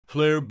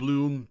Claire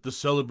Bloom, the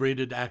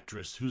celebrated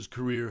actress whose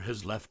career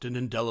has left an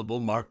indelible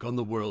mark on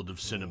the world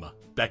of cinema,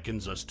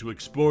 beckons us to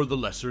explore the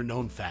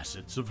lesser-known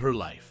facets of her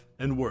life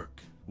and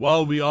work.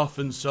 While we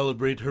often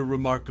celebrate her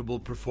remarkable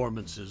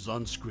performances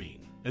on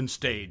screen and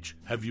stage,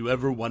 have you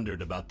ever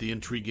wondered about the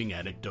intriguing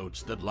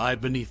anecdotes that lie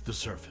beneath the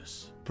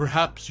surface?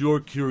 Perhaps you're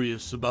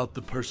curious about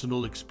the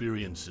personal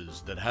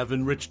experiences that have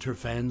enriched her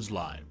fans'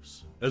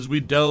 lives. As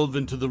we delve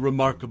into the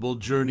remarkable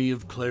journey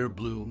of Claire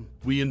Bloom,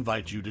 we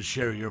invite you to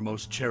share your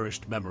most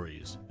cherished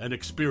memories and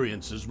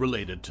experiences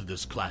related to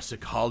this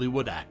classic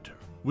Hollywood actor.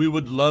 We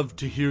would love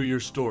to hear your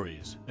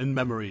stories and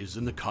memories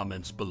in the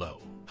comments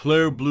below.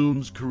 Claire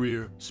Bloom's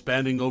career,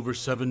 spanning over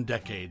 7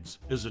 decades,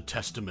 is a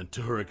testament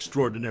to her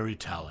extraordinary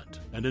talent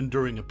and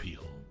enduring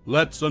appeal.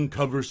 Let's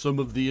uncover some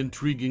of the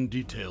intriguing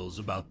details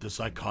about this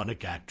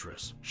iconic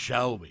actress,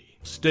 shall we?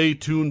 Stay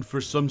tuned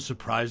for some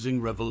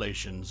surprising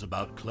revelations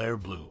about Claire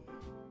Bloom.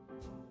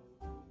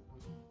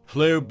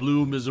 Claire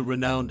Bloom is a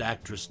renowned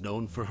actress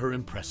known for her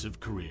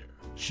impressive career.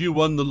 She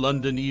won the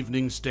London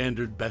Evening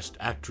Standard Best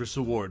Actress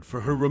Award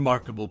for her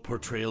remarkable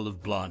portrayal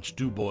of Blanche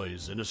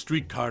DuBois in A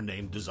Streetcar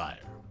Named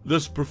Desire.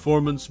 This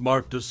performance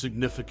marked a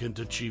significant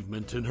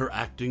achievement in her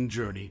acting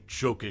journey,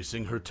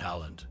 showcasing her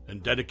talent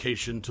and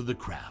dedication to the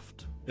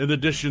craft. In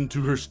addition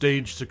to her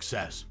stage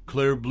success,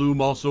 Claire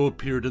Bloom also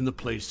appeared in the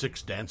play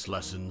 6 Dance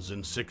Lessons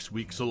in 6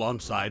 Weeks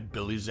alongside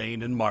Billy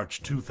Zane in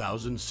March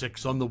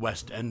 2006 on the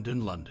West End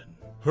in London.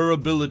 Her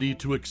ability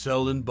to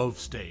excel in both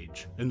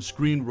stage and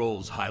screen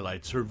roles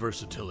highlights her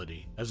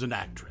versatility as an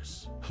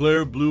actress.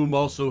 Claire Bloom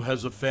also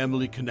has a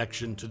family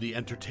connection to the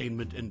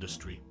entertainment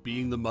industry,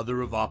 being the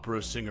mother of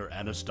opera singer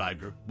Anna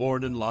Steiger,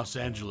 born in Los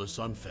Angeles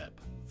on Feb.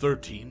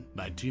 13,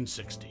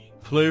 1960.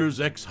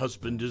 Claire's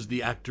ex-husband is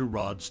the actor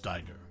Rod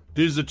Steiger.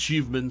 His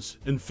achievements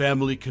and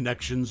family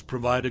connections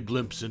provide a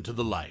glimpse into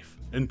the life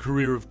and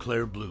career of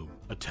Claire Bloom,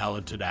 a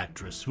talented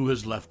actress who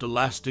has left a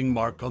lasting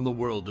mark on the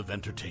world of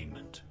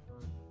entertainment.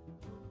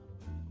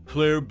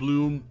 Claire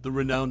Bloom, the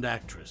renowned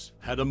actress,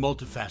 had a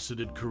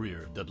multifaceted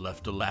career that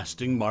left a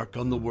lasting mark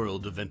on the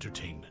world of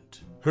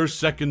entertainment. Her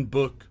second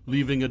book,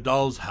 Leaving a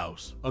Doll's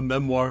House, a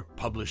memoir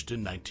published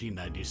in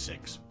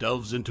 1996,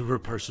 delves into her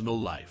personal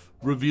life,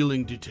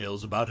 revealing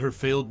details about her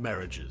failed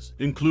marriages,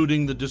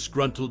 including the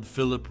disgruntled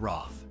Philip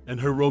Roth, and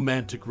her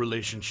romantic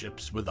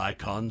relationships with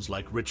icons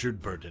like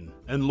Richard Burton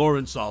and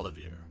Laurence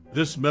Olivier.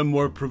 This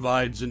memoir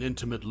provides an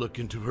intimate look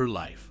into her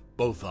life,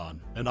 both on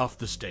and off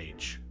the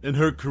stage. In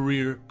her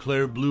career,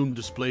 Claire Bloom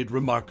displayed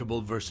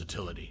remarkable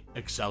versatility,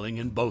 excelling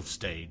in both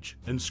stage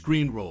and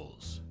screen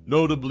roles.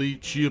 Notably,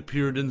 she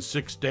appeared in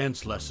 6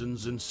 Dance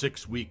Lessons in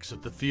 6 Weeks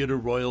at the Theatre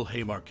Royal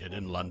Haymarket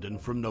in London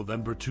from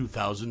November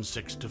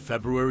 2006 to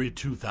February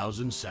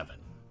 2007.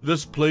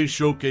 This play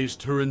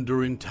showcased her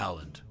enduring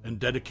talent and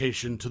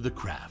dedication to the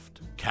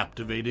craft,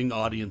 captivating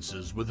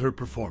audiences with her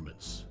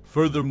performance.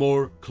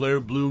 Furthermore, Claire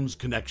Bloom's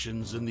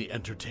connections in the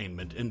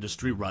entertainment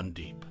industry run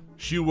deep.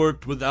 She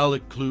worked with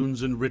Alec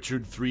Clunes and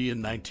Richard III in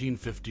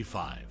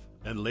 1955,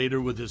 and later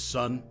with his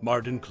son,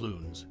 Martin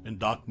Clunes, and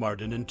Doc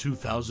Martin in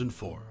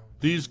 2004.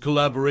 These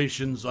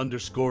collaborations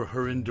underscore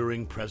her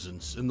enduring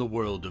presence in the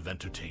world of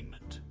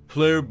entertainment.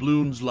 Claire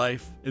Bloom's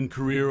life and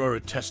career are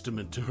a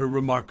testament to her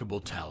remarkable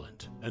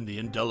talent and the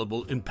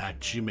indelible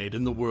impact she made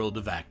in the world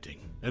of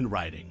acting and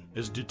writing,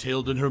 as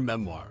detailed in her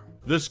memoir.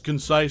 This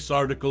concise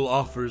article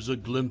offers a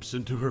glimpse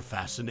into her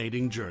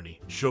fascinating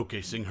journey,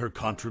 showcasing her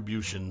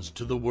contributions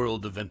to the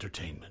world of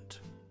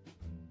entertainment.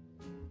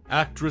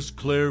 Actress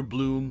Claire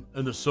Bloom,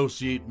 an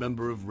associate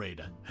member of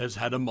RADA, has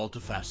had a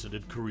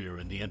multifaceted career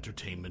in the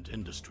entertainment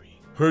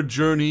industry. Her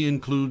journey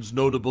includes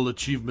notable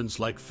achievements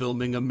like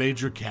filming a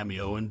major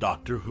cameo in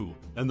Doctor Who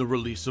and the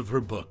release of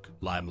her book,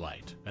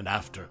 Limelight, and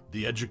After,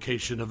 The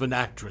Education of an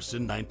Actress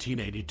in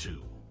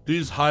 1982.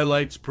 These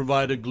highlights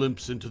provide a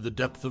glimpse into the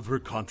depth of her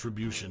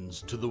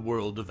contributions to the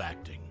world of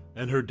acting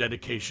and her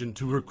dedication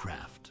to her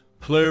craft.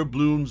 Claire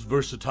Bloom's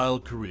versatile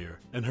career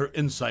and her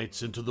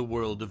insights into the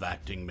world of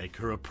acting make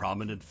her a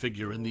prominent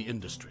figure in the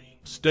industry.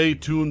 Stay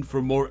tuned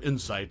for more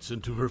insights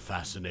into her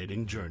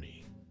fascinating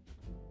journey.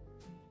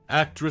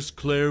 Actress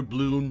Claire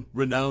Bloom,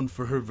 renowned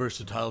for her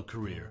versatile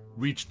career,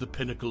 reached the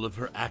pinnacle of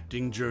her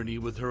acting journey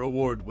with her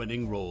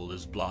award-winning role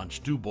as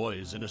Blanche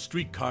DuBois in A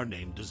Streetcar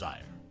Named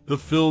Desire. The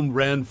film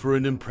ran for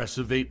an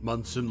impressive 8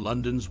 months in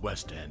London's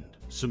West End,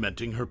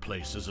 cementing her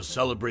place as a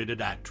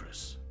celebrated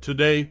actress.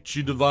 Today,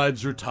 she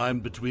divides her time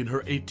between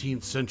her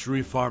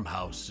 18th-century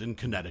farmhouse in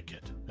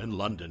Connecticut and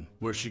London,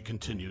 where she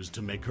continues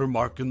to make her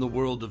mark in the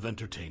world of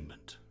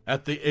entertainment.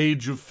 At the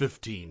age of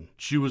 15,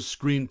 she was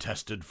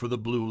screen-tested for The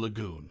Blue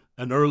Lagoon,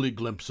 an early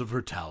glimpse of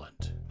her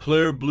talent.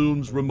 Claire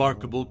Bloom's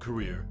remarkable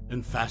career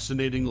and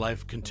fascinating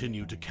life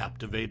continue to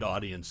captivate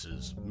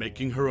audiences,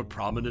 making her a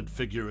prominent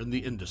figure in the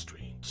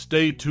industry.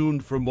 Stay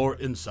tuned for more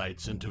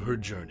insights into her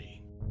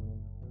journey.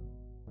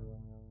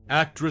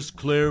 Actress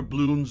Claire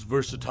Bloom's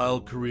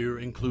versatile career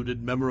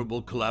included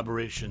memorable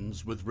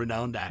collaborations with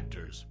renowned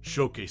actors,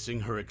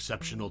 showcasing her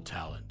exceptional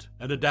talent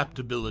and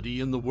adaptability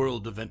in the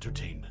world of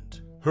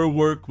entertainment. Her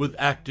work with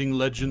acting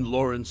legend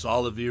Laurence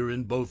Olivier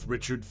in both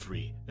Richard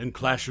III and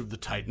Clash of the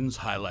Titans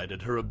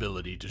highlighted her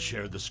ability to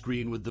share the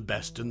screen with the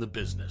best in the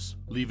business,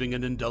 leaving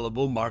an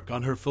indelible mark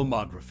on her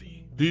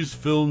filmography. These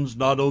films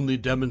not only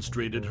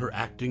demonstrated her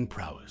acting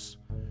prowess,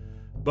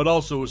 but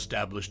also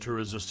established her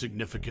as a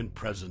significant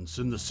presence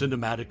in the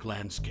cinematic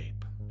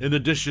landscape. In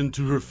addition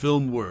to her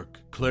film work,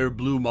 Claire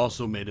Bloom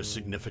also made a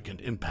significant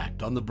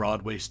impact on the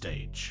Broadway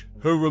stage.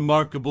 Her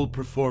remarkable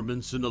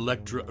performance in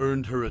Elektra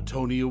earned her a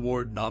Tony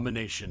Award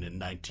nomination in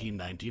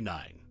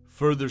 1999,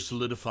 further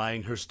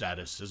solidifying her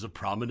status as a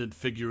prominent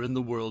figure in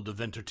the world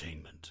of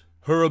entertainment.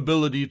 Her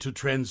ability to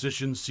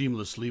transition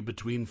seamlessly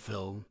between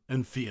film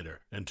and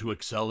theater, and to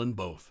excel in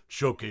both,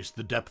 showcased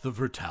the depth of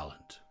her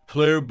talent.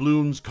 Claire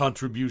Bloom's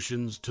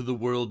contributions to the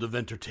world of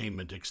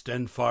entertainment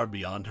extend far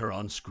beyond her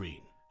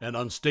on-screen and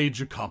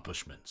on-stage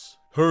accomplishments.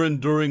 Her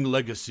enduring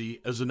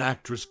legacy as an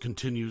actress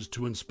continues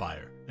to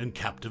inspire and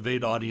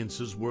captivate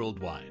audiences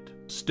worldwide.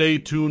 Stay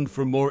tuned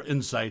for more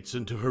insights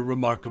into her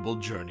remarkable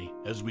journey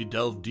as we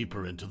delve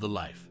deeper into the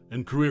life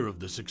and career of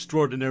this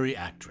extraordinary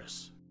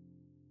actress.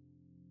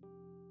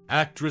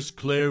 Actress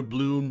Claire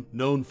Bloom,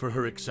 known for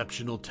her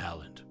exceptional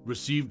talent,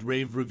 received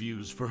rave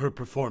reviews for her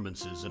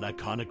performances in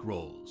iconic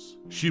roles.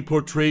 She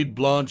portrayed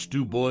Blanche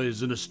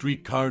DuBois in A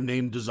Streetcar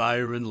Named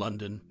Desire in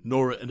London,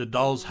 Nora in A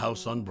Doll's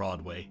House on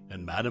Broadway,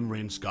 and Madame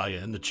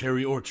Rainskaya in The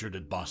Cherry Orchard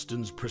at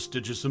Boston's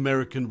prestigious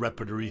American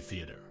Repertory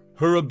Theater.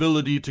 Her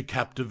ability to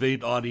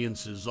captivate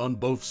audiences on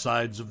both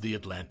sides of the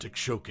Atlantic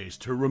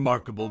showcased her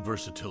remarkable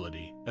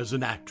versatility as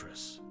an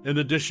actress. In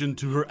addition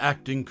to her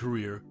acting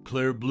career,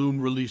 Claire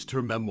Bloom released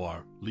her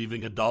memoir,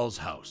 Leaving a Doll's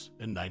House,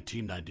 in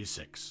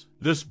 1996.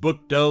 This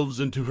book delves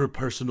into her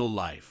personal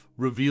life,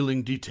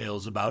 revealing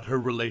details about her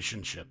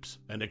relationships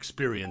and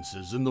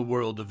experiences in the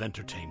world of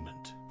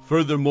entertainment.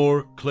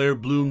 Furthermore, Claire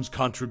Bloom's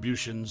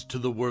contributions to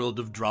the world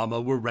of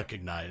drama were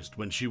recognized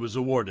when she was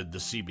awarded the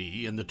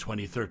CBE in the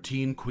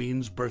 2013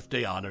 Queen's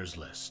Birthday Honors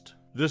List.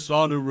 This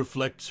honor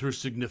reflects her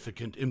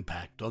significant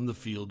impact on the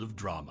field of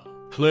drama.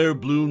 Claire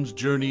Bloom's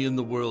journey in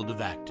the world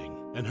of acting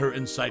and her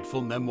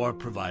insightful memoir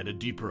provide a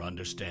deeper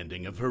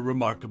understanding of her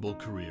remarkable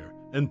career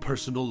and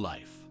personal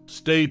life.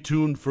 Stay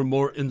tuned for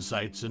more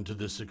insights into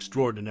this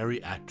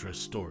extraordinary actress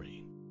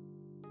story.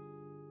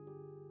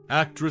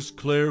 Actress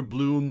Claire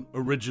Bloom,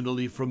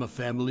 originally from a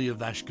family of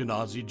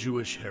Ashkenazi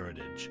Jewish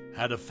heritage,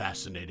 had a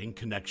fascinating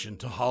connection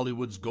to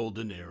Hollywood's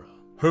golden era.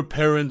 Her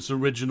parents'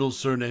 original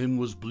surname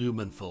was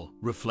Blumenthal,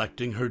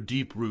 reflecting her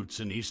deep roots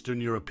in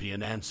Eastern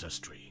European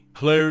ancestry.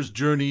 Claire's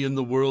journey in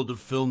the world of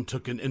film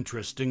took an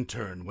interesting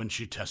turn when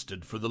she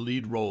tested for the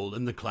lead role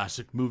in the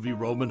classic movie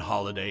Roman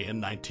Holiday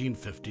in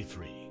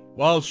 1953.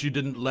 While she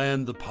didn't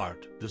land the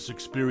part, this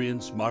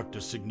experience marked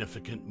a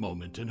significant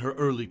moment in her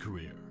early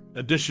career.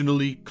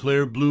 Additionally,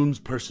 Claire Bloom's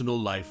personal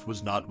life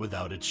was not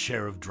without its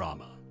share of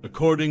drama.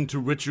 According to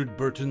Richard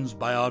Burton's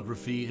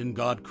biography in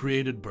God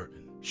Created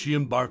Burton, she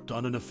embarked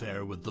on an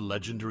affair with the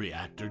legendary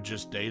actor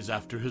just days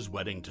after his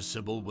wedding to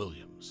Sybil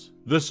Williams.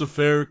 This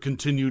affair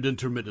continued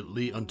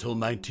intermittently until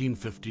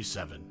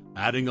 1957,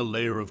 adding a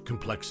layer of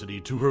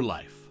complexity to her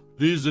life.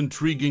 These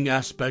intriguing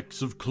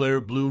aspects of Claire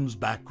Bloom's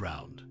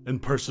background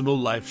and personal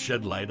life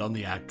shed light on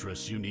the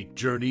actress' unique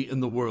journey in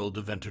the world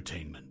of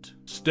entertainment.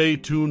 Stay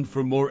tuned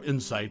for more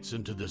insights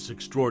into this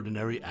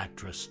extraordinary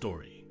actress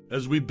story.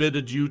 As we bid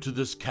adieu to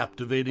this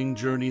captivating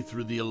journey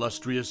through the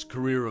illustrious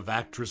career of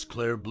actress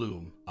Claire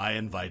Bloom, I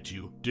invite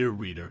you, dear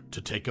reader,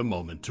 to take a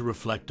moment to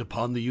reflect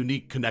upon the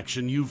unique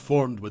connection you've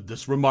formed with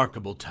this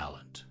remarkable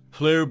talent.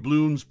 Claire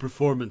Bloom's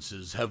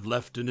performances have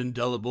left an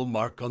indelible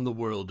mark on the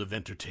world of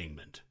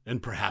entertainment,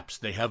 and perhaps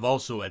they have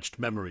also etched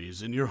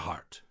memories in your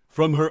heart.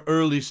 From her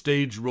early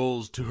stage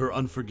roles to her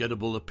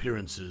unforgettable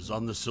appearances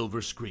on the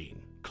silver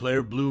screen,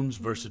 Claire Bloom's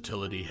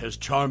versatility has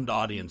charmed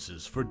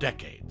audiences for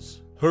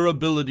decades. Her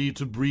ability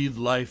to breathe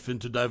life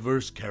into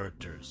diverse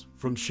characters,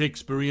 from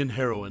Shakespearean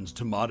heroines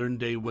to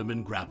modern-day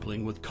women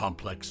grappling with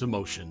complex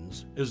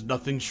emotions, is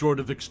nothing short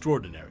of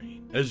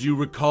extraordinary. As you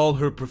recall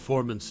her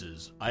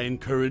performances, I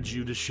encourage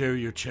you to share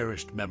your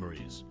cherished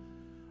memories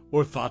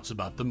or thoughts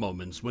about the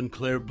moments when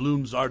Claire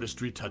Bloom's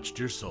artistry touched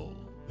your soul.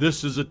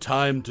 This is a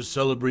time to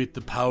celebrate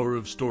the power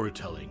of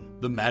storytelling,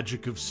 the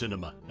magic of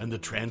cinema, and the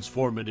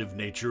transformative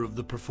nature of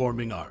the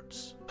performing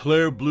arts.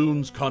 Claire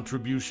Bloom's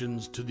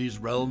contributions to these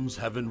realms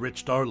have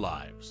enriched our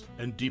lives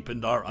and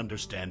deepened our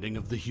understanding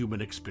of the human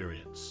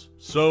experience.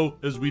 So,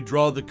 as we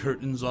draw the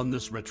curtains on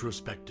this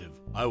retrospective,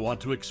 I want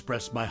to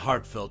express my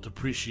heartfelt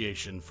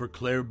appreciation for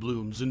Claire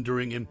Bloom's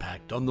enduring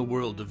impact on the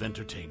world of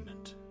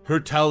entertainment. Her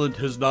talent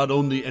has not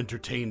only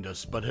entertained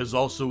us, but has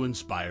also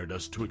inspired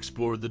us to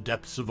explore the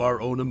depths of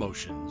our own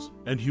emotions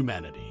and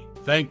humanity.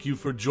 Thank you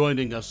for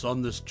joining us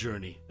on this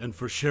journey and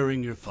for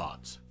sharing your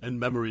thoughts and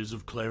memories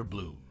of Claire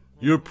Bloom.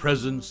 Your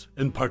presence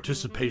and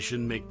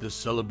participation make this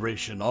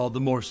celebration all the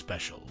more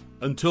special.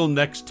 Until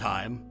next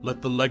time,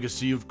 let the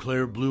legacy of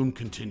Claire Bloom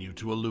continue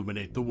to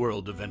illuminate the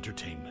world of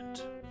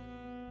entertainment.